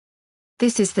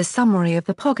This is the summary of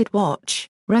the pocket watch,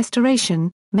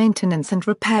 restoration, maintenance and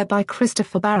repair by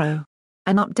Christopher Barrow.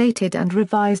 An updated and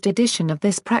revised edition of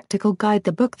this practical guide,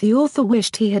 the book the author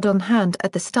wished he had on hand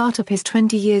at the start of his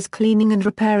 20 years cleaning and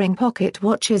repairing pocket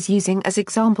watches, using as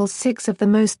examples 6 of the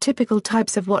most typical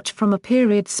types of watch from a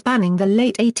period spanning the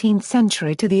late 18th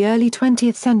century to the early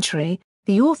 20th century.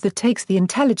 The author takes the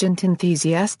intelligent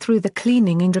enthusiast through the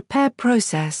cleaning and repair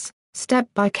process, step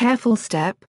by careful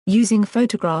step, using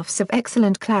photographs of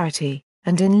excellent clarity,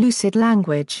 and in lucid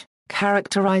language,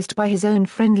 characterized by his own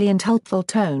friendly and helpful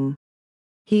tone.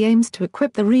 He aims to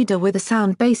equip the reader with a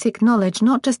sound basic knowledge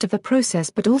not just of the process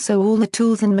but also all the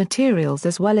tools and materials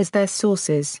as well as their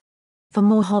sources. For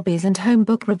more hobbies and home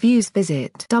book reviews,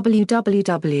 visit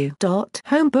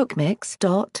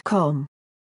www.homebookmix.com.